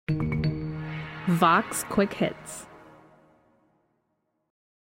Vox Quick Hits.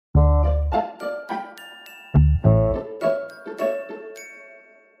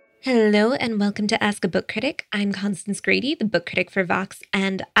 Hello and welcome to Ask a Book Critic. I'm Constance Grady, the book critic for Vox,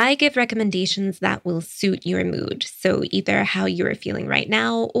 and I give recommendations that will suit your mood. So either how you are feeling right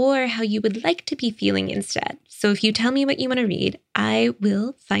now or how you would like to be feeling instead. So if you tell me what you want to read, I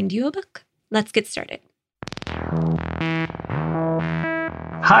will find you a book. Let's get started.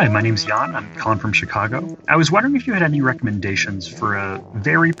 Hi, my name's Jan. I'm calling from Chicago. I was wondering if you had any recommendations for a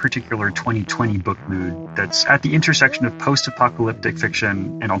very particular 2020 book mood that's at the intersection of post-apocalyptic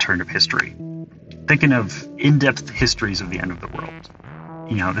fiction and alternative history. Thinking of in-depth histories of the end of the world.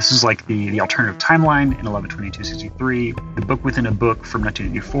 You know, this is like the alternative timeline in 11/22/63, the book within a book from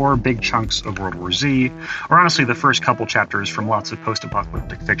 1984, big chunks of World War Z, or honestly the first couple chapters from lots of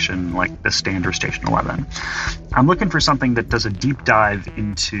post-apocalyptic fiction like The Stand or Station 11. I'm looking for something that does a deep dive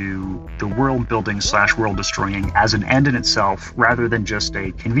into the world building / world destroying as an end in itself, rather than just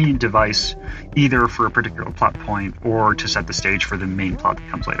a convenient device either for a particular plot point or to set the stage for the main plot that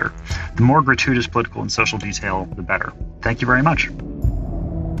comes later. The more gratuitous political and social detail, the better. Thank you very much.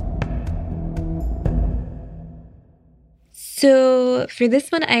 So for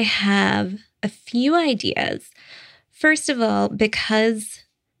this one, I have a few ideas. First of all, because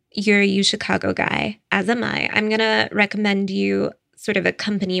you're a UChicago guy, as am I, I'm going to recommend you sort of a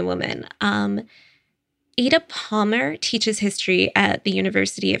company woman. Ada Palmer teaches history at the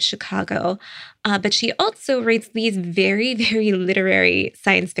University of Chicago, but she also writes these very, very literary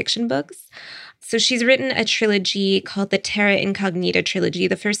science fiction books. So she's written a trilogy called the Terra Incognita trilogy.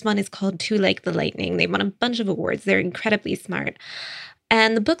 The first one is called Too Like the Lightning. They won a bunch of awards. They're incredibly smart.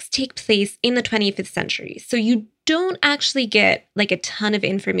 And the books take place in the 25th century. So you don't actually get like a ton of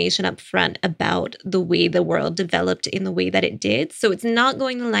information up front about the way the world developed in the way that it did. So it's not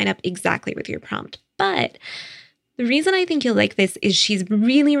going to line up exactly with your prompt. But the reason I think you'll like this is she's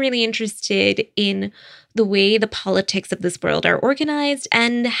really, really interested in the way the politics of this world are organized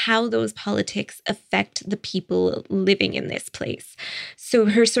and how those politics affect the people living in this place. So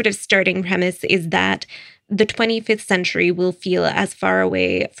her sort of starting premise is that the 25th century will feel as far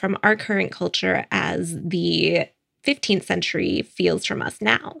away from our current culture as the 15th century feels from us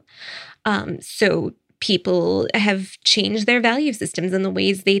now. So people have changed their value systems and the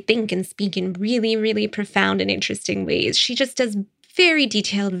ways they think and speak in really, really profound and interesting ways. She just does very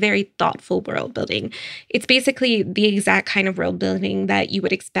detailed, very thoughtful world building. It's basically the exact kind of world building that you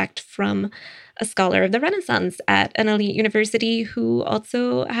would expect from a scholar of the Renaissance at an elite university who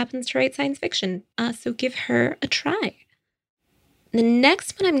also happens to write science fiction. So give her a try. The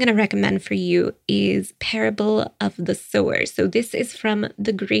next one I'm going to recommend for you is Parable of the Sower. So this is from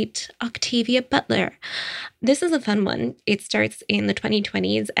the great Octavia Butler. This is a fun one. It starts in the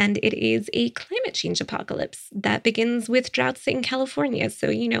 2020s, and it is a climate change apocalypse that begins with droughts in California. So,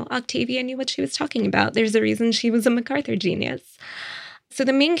 you know, Octavia knew what she was talking about. There's a reason she was a MacArthur genius. So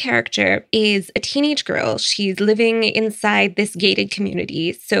the main character is a teenage girl. She's living inside this gated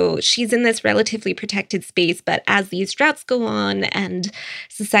community. So she's in this relatively protected space. But as these droughts go on and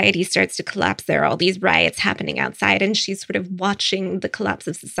society starts to collapse, there are all these riots happening outside. And she's sort of watching the collapse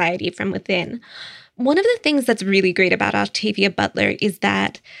of society from within. One of the things that's really great about Octavia Butler is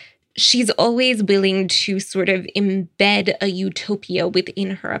that she's always willing to sort of embed a utopia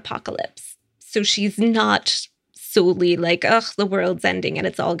within her apocalypse. So she's not solely like, ugh, the world's ending and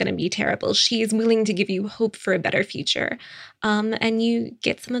it's all going to be terrible. She is willing to give you hope for a better future. And you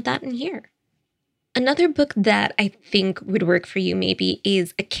get some of that in here. Another book that I think would work for you maybe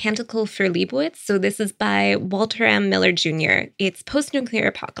is A Canticle for Leibowitz. So this is by Walter M. Miller Jr. It's post-nuclear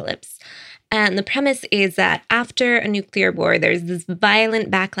apocalypse. And the premise is that after a nuclear war, there's this violent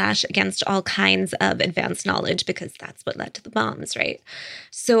backlash against all kinds of advanced knowledge because that's what led to the bombs, right?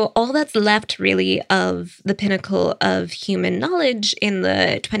 So all that's left really of the pinnacle of human knowledge in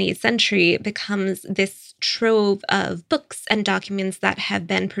the 20th century becomes this trove of books and documents that have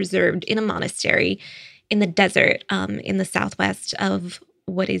been preserved in a monastery in the desert in the southwest of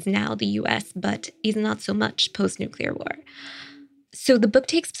what is now the US, but is not so much post-nuclear war. So the book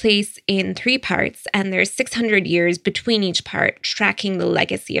takes place in 3 parts, and there's 600 years between each part, tracking the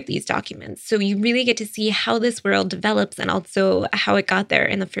legacy of these documents. So you really get to see how this world develops and also how it got there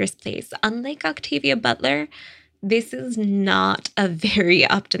in the first place. Unlike Octavia Butler, this is not a very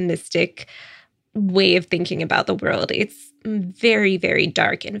optimistic way of thinking about the world. It's very, very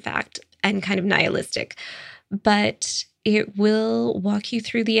dark, in fact, and kind of nihilistic. But it will walk you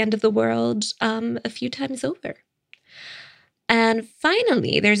through the end of the world a few times over. And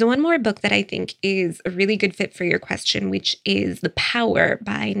finally, there's one more book that I think is a really good fit for your question, which is The Power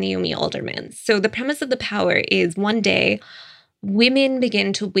by Naomi Alderman. So the premise of The Power is one day, women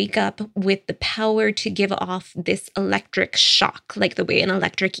begin to wake up with the power to give off this electric shock, like the way an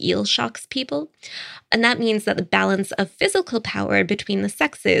electric eel shocks people. And that means that the balance of physical power between the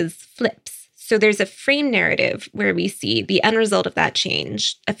sexes flips. So there's a frame narrative where we see the end result of that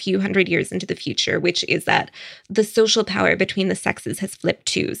change a few hundred years into the future, which is that the social power between the sexes has flipped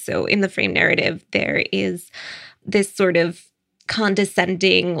too. So in the frame narrative, there is this sort of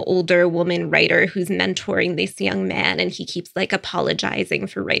condescending older woman writer who's mentoring this young man, and he keeps like apologizing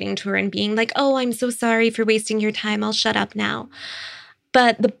for writing to her and being like, "Oh, I'm so sorry for wasting your time. I'll shut up now."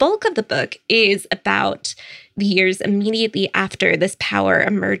 But the bulk of the book is about the years immediately after this power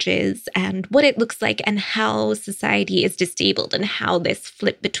emerges and what it looks like and how society is disabled and how this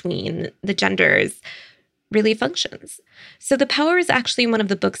flip between the genders really functions. So The Power is actually one of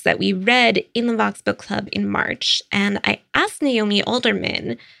the books that we read in the Vox Book Club in March. And I asked Naomi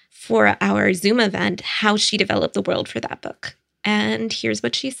Alderman for our Zoom event how she developed the world for that book. And here's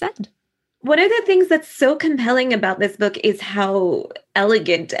what she said. One of the things that's so compelling about this book is how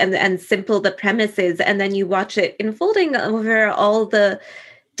elegant and simple the premise is. And then you watch it unfolding over all the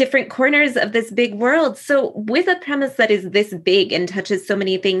different corners of this big world. So with a premise that is this big and touches so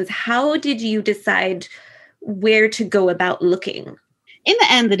many things, how did you decide where to go about looking? In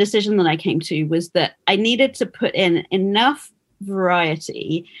the end, the decision that I came to was that I needed to put in enough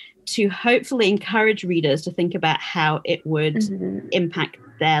variety to hopefully encourage readers to think about how it would impact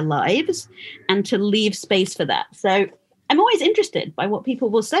their lives and to leave space for that. So I'm always interested by what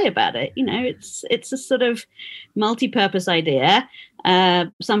people will say about it. You know, it's a sort of multi-purpose idea.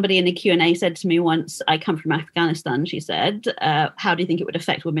 Somebody in a Q&A said to me once, I come from Afghanistan, she said, how do you think it would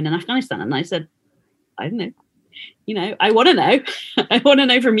affect women in Afghanistan? And I said, I don't know. You know, I want to know. I want to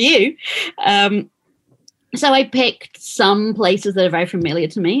know from you. So I picked some places that are very familiar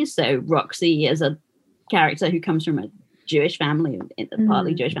to me. So Roxy is a character who comes from a Jewish family,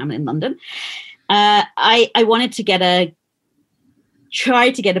 partly Jewish family in London. I wanted to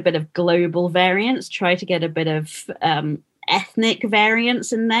try to get a bit of global variance, try to get a bit of ethnic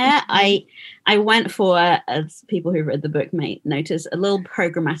variance in there. I went for, as people who read the book may notice, a little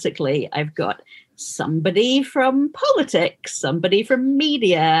programmatically, I've got somebody from politics, somebody from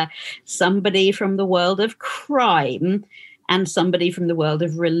media, somebody from the world of crime, and somebody from the world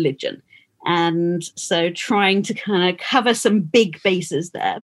of religion. And so trying to kind of cover some big bases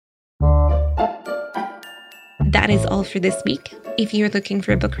there. That is all for this week. If you're looking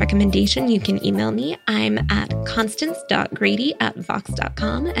for a book recommendation, you can email me. I'm at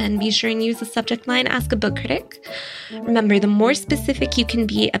constance.grady@vox.com, and be sure and use the subject line, Ask a Book Critic. Remember, the more specific you can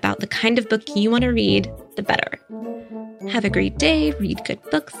be about the kind of book you want to read, the better. Have a great day, read good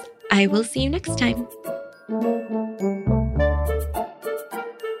books. I will see you next time.